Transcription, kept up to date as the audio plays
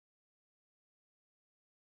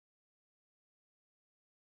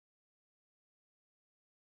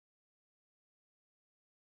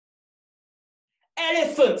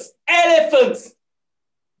Elephants! Elephants!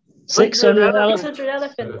 600 elephants. 600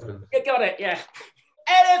 elephants. You got it, yeah.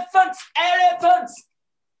 Elephants! Elephants!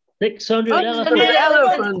 600 elephants.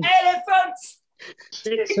 Elephants. Elephants!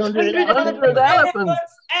 600 100 elephants.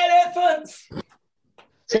 Elephants!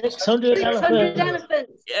 600 600 elephants.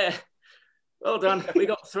 elephants. Yeah. Well done. We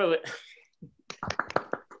got through it.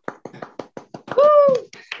 Woo!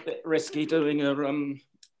 Bit risky doing a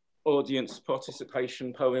audience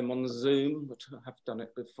participation poem on Zoom, but I have done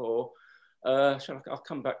it before. I'll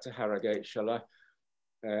come back to Harrogate, shall I?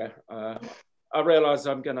 I realise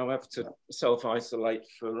I'm going to have to self-isolate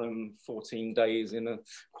for 14 days in a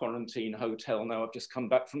quarantine hotel now. I've just come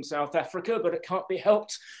back from South Africa, but it can't be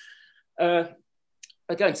helped. We're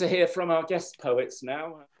going to hear from our guest poets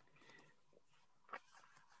now.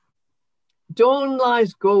 Dawn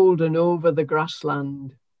lies golden over the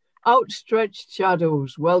grassland. Outstretched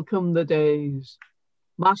shadows welcome the days.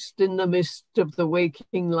 Massed in the mist of the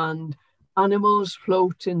waking land, animals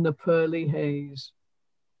float in the pearly haze.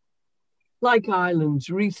 Like islands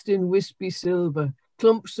wreathed in wispy silver,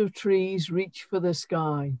 clumps of trees reach for the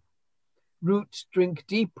sky. Roots drink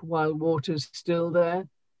deep while water's still there.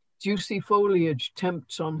 Juicy foliage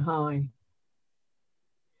tempts on high.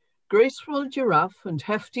 Graceful giraffe and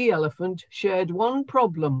hefty elephant shared one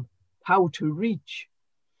problem: how to reach.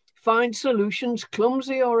 Find solutions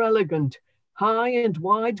clumsy or elegant, high and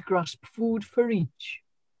wide grasp food for each.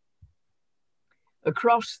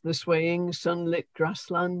 Across the swaying sunlit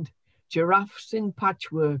grassland, giraffes in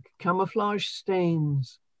patchwork, camouflage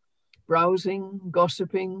stains. Browsing,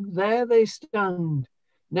 gossiping, there they stand,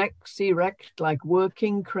 necks erect like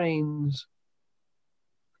working cranes.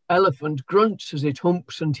 Elephant grunts as it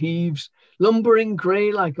humps and heaves, lumbering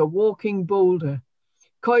grey like a walking boulder,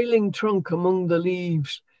 coiling trunk among the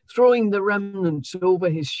leaves, throwing the remnants over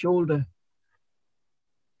his shoulder.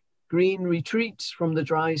 Green retreats from the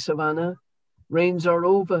dry savannah, rains are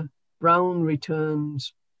over, brown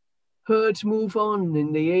returns. Herds move on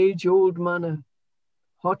in the age-old manner.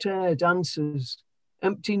 Hot air dances,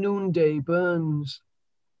 empty noonday burns.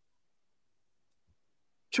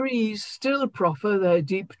 Trees still proffer their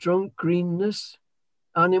deep drunk greenness.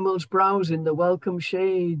 Animals browse in the welcome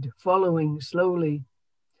shade, following slowly.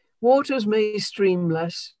 Waters may stream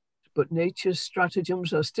less, but nature's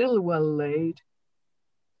stratagems are still well laid.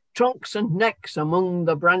 Trunks and necks among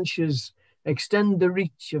the branches extend the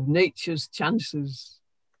reach of nature's chances.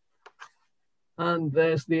 And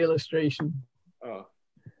there's the illustration. Oh,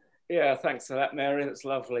 yeah, thanks for that, Mary. That's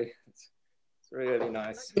lovely. It's really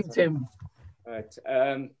nice. Thank you, Tim. Right.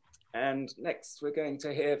 And next we're going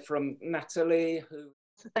to hear from Natalie, who...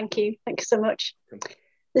 Thank you so much.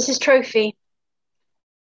 This is Trophy.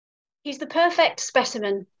 He's the perfect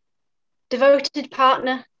specimen, devoted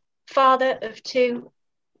partner, father of two,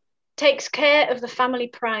 takes care of the family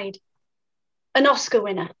pride, an Oscar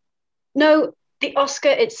winner. No, the Oscar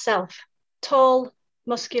itself, tall,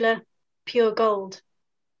 muscular, pure gold.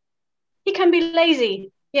 He can be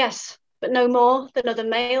lazy, yes, but no more than other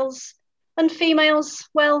males. And females,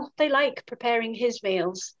 well, they like preparing his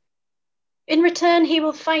meals. In return, he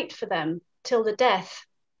will fight for them till the death.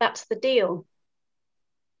 That's the deal.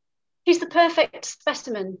 He's the perfect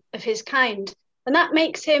specimen of his kind, and that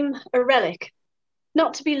makes him a relic.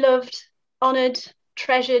 Not to be loved, honoured,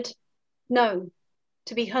 treasured, no,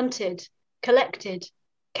 to be hunted, collected,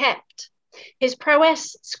 kept. His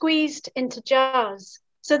prowess squeezed into jars,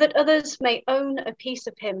 so that others may own a piece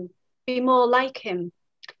of him, be more like him.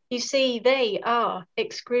 You see, they are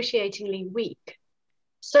excruciatingly weak.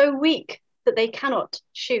 So weak that they cannot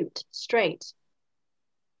shoot straight.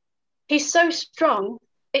 He's so strong,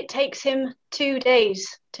 it takes him 2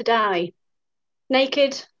 days to die.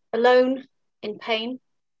 Naked, alone, in pain.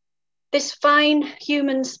 This fine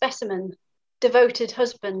human specimen, devoted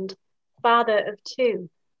husband, father of two,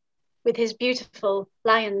 with his beautiful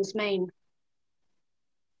lion's mane.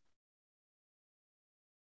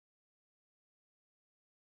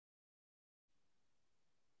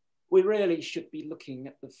 We really should be looking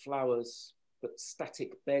at the flowers, but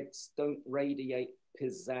static beds don't radiate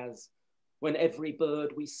pizzazz. When every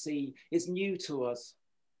bird we see is new to us,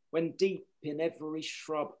 when deep in every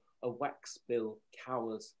shrub a waxbill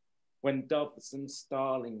cowers, when doves and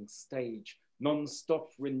starlings stage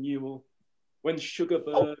non-stop renewal, when sugar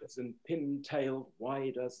birds and pin-tailed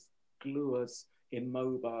widers glue us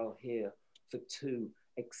immobile here for 2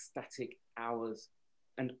 ecstatic hours,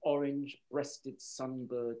 and orange-breasted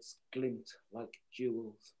sunbirds glint like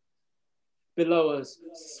jewels. Below us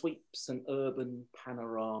sweeps an urban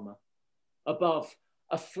panorama. Above,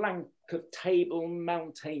 a flank of Table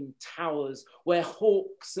Mountain towers where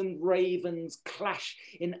hawks and ravens clash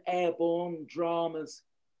in airborne dramas.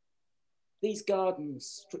 These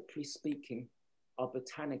gardens, strictly speaking, are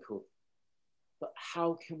botanical, but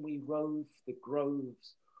how can we rove the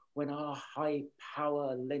groves when our high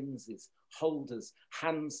power lenses hold us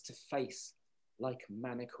hands to face like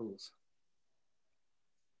manacles?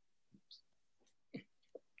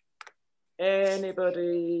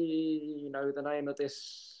 Anybody know the name of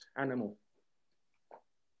this animal?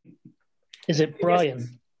 Is it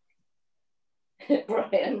Brian?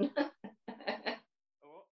 Brian.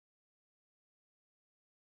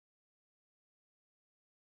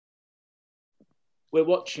 We're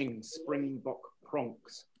watching springbok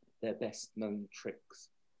pronks, their best known tricks.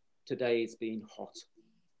 Today's been hot.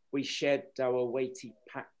 We shed our weighty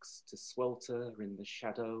packs to swelter in the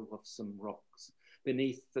shadow of some rocks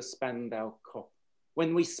beneath the Spandau Kop,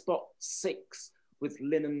 when we spot 6 with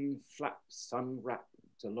linen flaps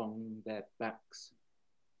unwrapped along their backs,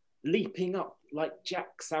 leaping up like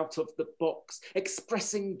jacks out of the box,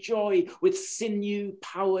 expressing joy with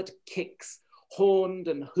sinew-powered kicks, horned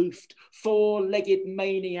and hoofed, 4-legged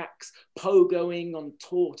maniacs pogoing on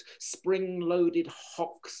taut, spring-loaded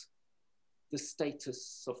hocks. The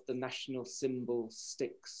status of the national symbol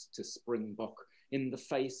sticks to Springbok in the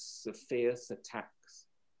face of fierce attacks,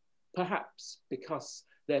 perhaps because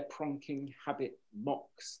their pronking habit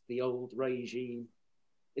mocks the old regime.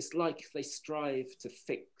 It's like they strive to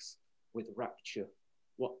fix with rapture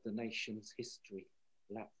what the nation's history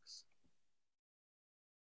lacks.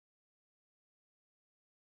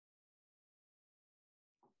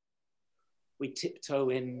 We tiptoe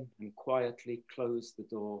in and quietly close the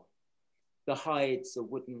door. The hide's a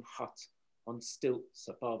wooden hut on stilts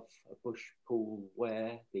above a bush pool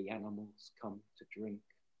where the animals come to drink.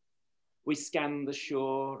 We scan the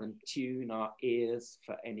shore and tune our ears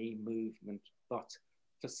for any movement, but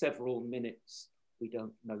for several minutes we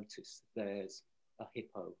don't notice there's a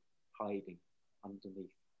hippo hiding underneath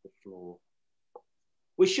the floor.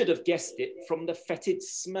 We should have guessed it from the fetid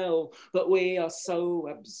smell, but we are so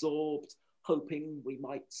absorbed, hoping we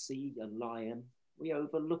might see a lion, we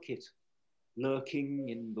overlook it, lurking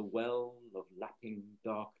in the well of lapping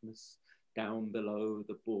darkness down below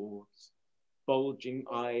the boards, bulging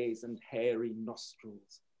eyes and hairy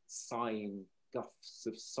nostrils, sighing guffs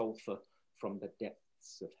of sulphur from the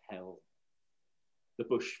depths of hell. The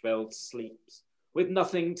Bushveld sleeps with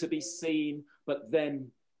nothing to be seen, but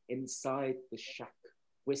then inside the shack,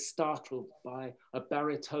 we're startled by a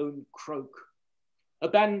baritone croak.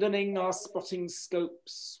 Abandoning our spotting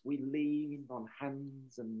scopes, we lean on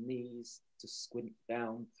hands and knees to squint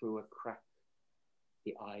down through a crack.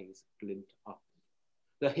 The eyes glint up.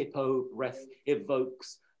 The hippo breath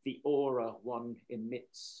evokes the aura one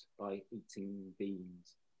emits by eating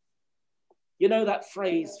beans. You know that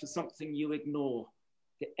phrase for something you ignore,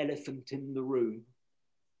 the elephant in the room?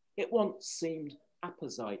 It once seemed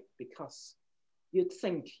apposite because you'd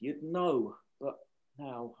think you'd know, but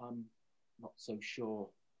now I'm not so sure.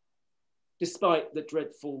 Despite the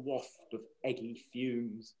dreadful waft of eggy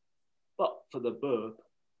fumes, but for the burp,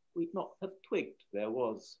 we'd not have twigged there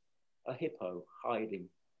was a hippo hiding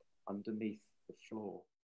underneath the floor.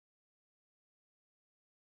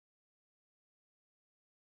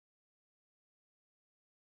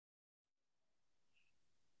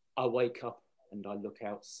 I wake up and I look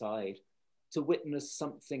outside to witness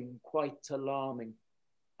something quite alarming.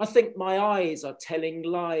 I think my eyes are telling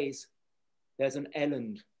lies. There's an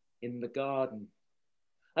eland in the garden.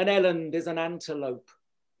 An eland is an antelope.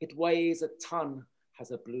 It weighs a ton,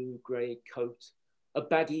 has a blue-grey coat, a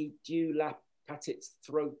baggy dewlap at its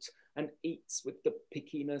throat, and eats with the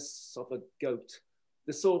pickiness of a goat,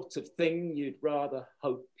 the sort of thing you'd rather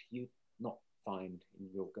hope you'd not find in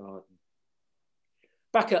your garden.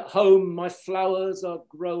 Back at home, my flowers are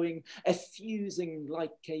growing, effusing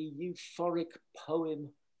like a euphoric poem,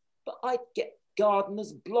 but I'd get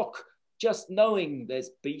gardener's block just knowing there's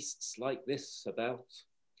beasts like this about.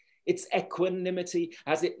 Its equanimity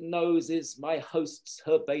as it noses my host's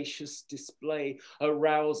herbaceous display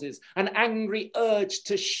arouses an angry urge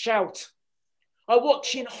to shout. I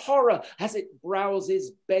watch in horror as it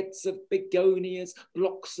browses beds of begonias,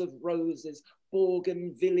 blocks of roses,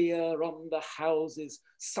 bougainvillea on the houses,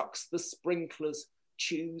 sucks the sprinklers,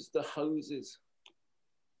 chews the hoses.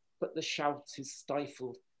 But the shout is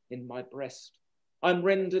stifled in my breast. I'm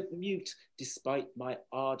rendered mute despite my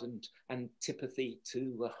ardent antipathy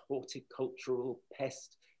to a horticultural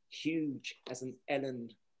pest, huge as an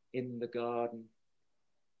eland in the garden.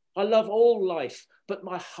 I love all life, but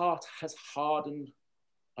my heart has hardened.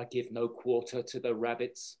 I give no quarter to the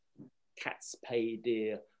rabbits. Cats pay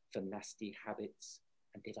dear for nasty habits,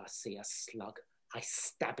 and if I see a slug, I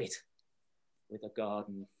stab it with a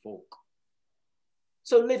garden fork.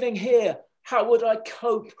 So living here, how would I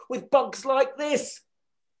cope with bugs like this?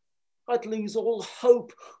 I'd lose all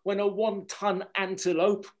hope when a 1-ton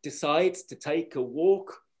antelope decides to take a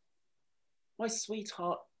walk. My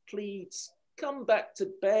sweetheart pleads, come back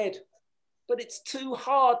to bed, but it's too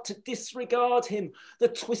hard to disregard him. The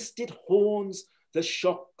twisted horns, the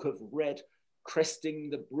shock of red, cresting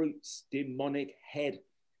the brute's demonic head.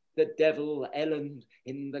 The devil Ellen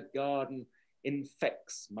in the garden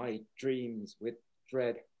infects my dreams with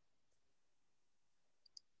dread.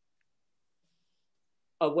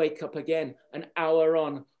 I wake up again an hour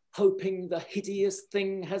on, hoping the hideous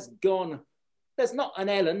thing has gone. There's not an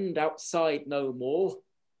Ellen outside no more.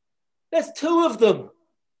 There's 2 of them.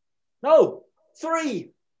 No,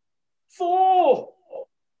 3, 4.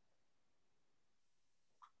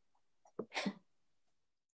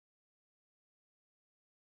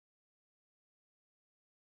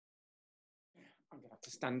 I'm gonna have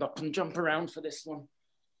to stand up and jump around for this one.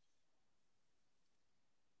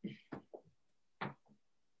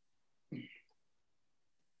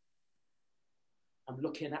 I'm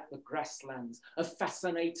looking at the grasslands, a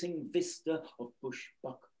fascinating vista of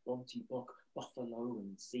bushbuck, bontybuck, buffalo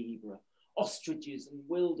and zebra, ostriches and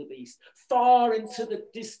wildebeest, far into the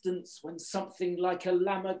distance when something like a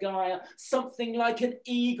lammergeier, something like an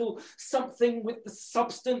eagle, something with the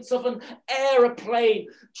substance of an aeroplane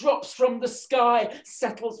drops from the sky,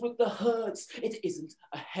 settles with the herds. It isn't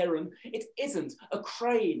a heron, it isn't a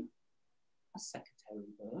crane. A secretary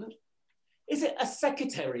bird? Is it a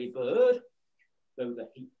secretary bird? Though the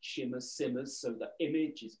heat simmers so the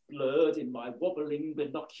image is blurred in my wobbling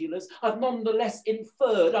binoculars, I've nonetheless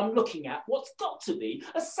inferred I'm looking at what's got to be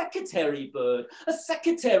a secretary bird, a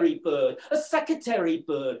secretary bird, a secretary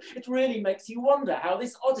bird. It really makes you wonder how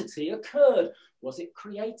this oddity occurred. Was it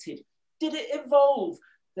created? Did it evolve?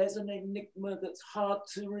 There's an enigma that's hard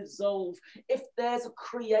to resolve. If there's a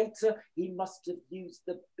creator, he must have used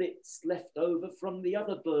the bits left over from the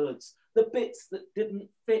other birds, the bits that didn't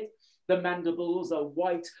fit. The mandibles are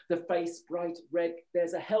white, the face bright red.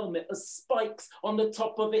 There's a helmet of spikes on the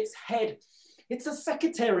top of its head. It's a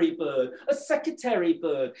secretary bird, a secretary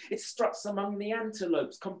bird. It struts among the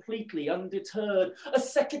antelopes completely undeterred. A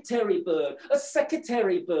secretary bird, a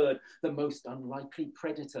secretary bird. The most unlikely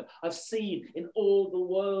predator I've seen in all the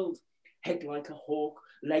world. Head like a hawk,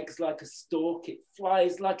 legs like a stork. It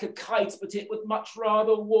flies like a kite, but it would much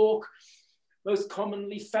rather walk. Most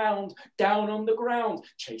commonly found down on the ground,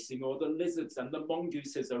 chasing all the lizards and the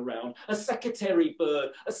mongooses around. A secretary bird,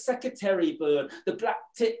 a secretary bird, the black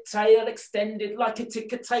tip tail extended like a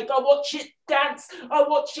ticker tape. I watch it dance, I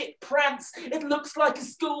watch it prance. It looks like a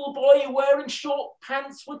schoolboy wearing short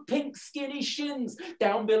pants with pink skinny shins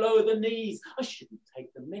down below the knees. I shouldn't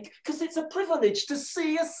take the mick, because it's a privilege to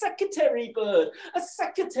see a secretary bird. A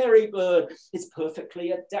secretary bird is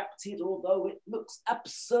perfectly adapted, although it looks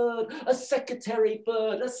absurd. A secretary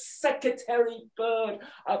bird, a secretary bird.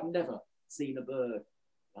 I've never seen a bird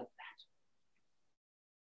like that.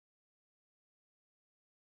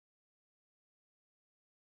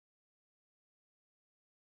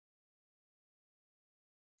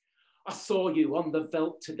 I saw you on the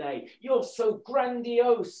veldt today. You're so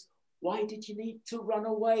grandiose. Why did you need to run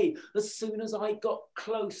away as soon as I got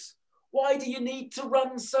close? Why do you need to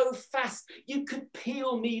run so fast? You could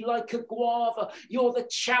peel me like a guava. You're the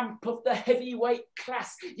champ of the heavyweight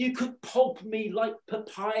class. You could pulp me like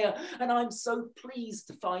papaya. And I'm so pleased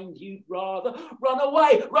to find you'd rather run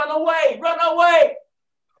away, run away, run away.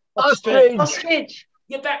 Ostrich. Ostrich.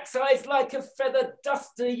 Your backside's like a feather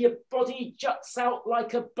duster, your body juts out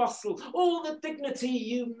like a bustle. All the dignity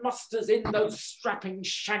you musters in those strapping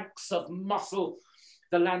shanks of muscle.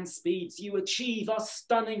 The land speeds you achieve are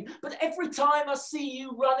stunning, but every time I see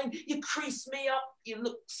you running, you crease me up, you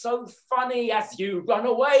look so funny as you run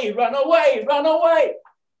away, run away, run away.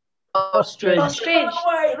 Ostrich. Ostrich. Run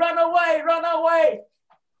away, run away, run away.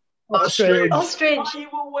 Ostrich. Ostrich. Are you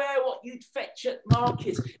aware what you'd fetch at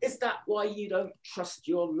market? Is that why you don't trust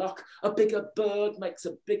your luck? A bigger bird makes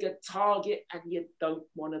a bigger target, and you don't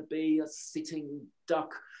want to be a sitting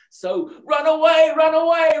duck. So run away, run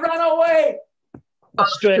away, run away.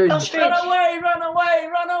 Ostrich. Ostrich. Run away, run away,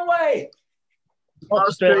 run away.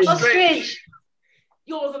 Ostrich. Ostrich.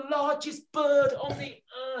 You're the largest bird on the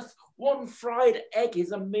earth. One fried egg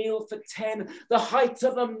is a meal for 10. The height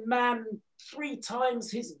of a man, 3 times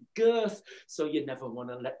his girth. So you never want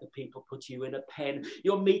to let the people put you in a pen.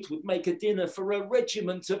 Your meat would make a dinner for a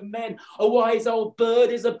regiment of men. A wise old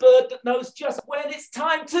bird is a bird that knows just when it's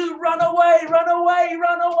time to run away, run away,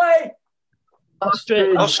 run away.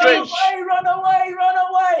 Ostrich. Ostrich. Run away, run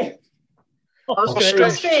away! Ostrich.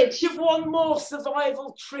 Ostrich. You've one more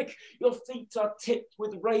survival trick. Your feet are tipped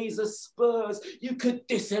with razor spurs. You could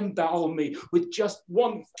disembowel me with just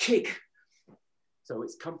one kick. So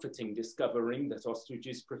it's comforting discovering that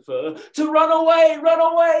ostriches prefer to run away, run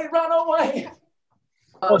away, run away.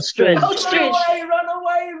 Ostrich. Ostrich. Run away, run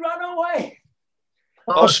away, run away.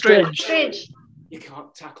 Ostrich. Ostrich. You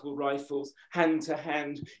can't tackle rifles hand to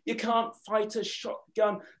hand. You can't fight a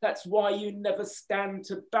shotgun. That's why you never stand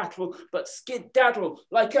to battle, but skedaddle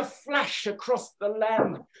like a flash across the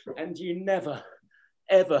land. And you never,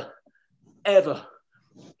 ever, ever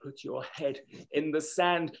put your head in the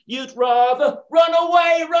sand. You'd rather run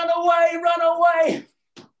away, run away, run away.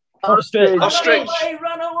 Ostrich. Ostrich.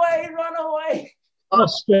 Run away, run away.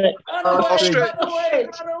 Ostrich. Run away, Ostrich. run away,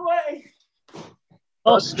 run away.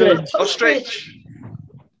 Ostrich. Ostrich.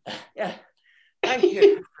 Yeah, thank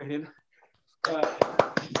you. Brilliant.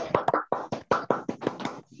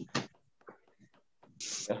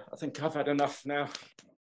 Yeah, I think I've had enough now.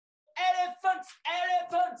 Elephants,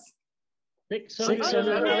 elephants,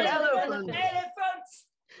 600 elephants. elephants,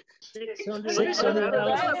 600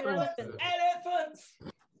 elephants. elephants,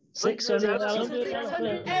 600 elephants.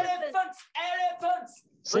 elephants, elephants,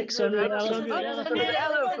 600 elephants.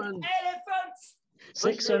 Elephant. elephants,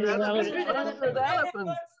 600 elephants.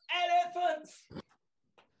 Elephant. elephants,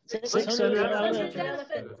 600 elephants.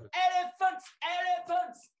 elephants,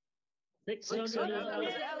 elephants, 600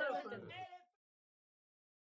 elephants. elephants.